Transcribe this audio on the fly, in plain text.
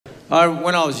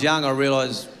When I was young, I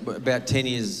realised about 10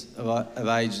 years of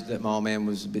age that my old man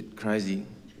was a bit crazy.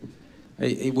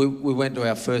 We went to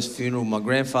our first funeral. My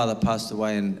grandfather passed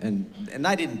away, and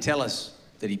they didn't tell us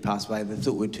that he passed away. They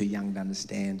thought we were too young to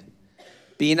understand.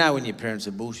 But you know when your parents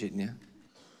are bullshitting you.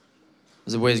 I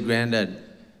said, where's Grandad?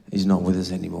 He's not with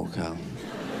us anymore, Carl.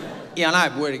 Yeah, I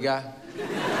know, but where'd he go?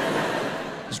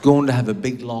 He's gone to have a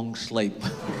big, long sleep.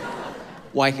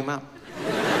 Wake him up.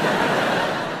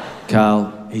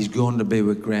 Carl, he's gone to be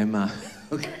with Grandma.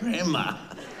 Grandma?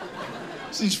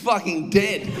 She's fucking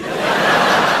dead.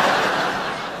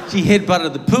 She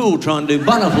headbutted the pool trying to do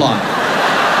butterfly.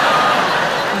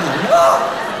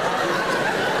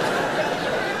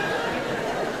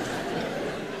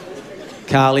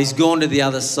 Carl, he's gone to the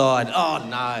other side. Oh,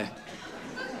 no.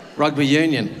 Rugby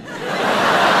union.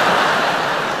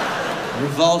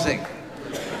 Revolting.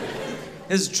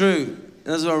 This is true.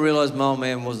 That's when I realised my old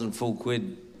man wasn't full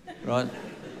quid, right?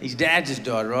 His dad just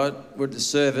died, right? We're at the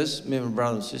service, me and my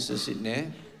brother and sister sitting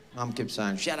there. Mum kept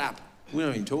saying, shut up. We're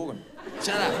not even talking.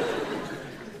 Shut up.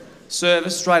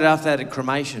 Service, straight after that, a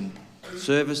cremation.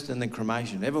 Service and then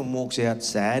cremation. Everyone walks out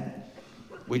sad.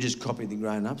 We just copy the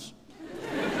grown-ups.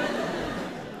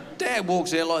 Dad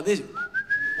walks out like this.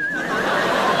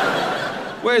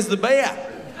 Where's the beer?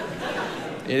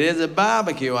 It is a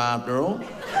barbecue after all.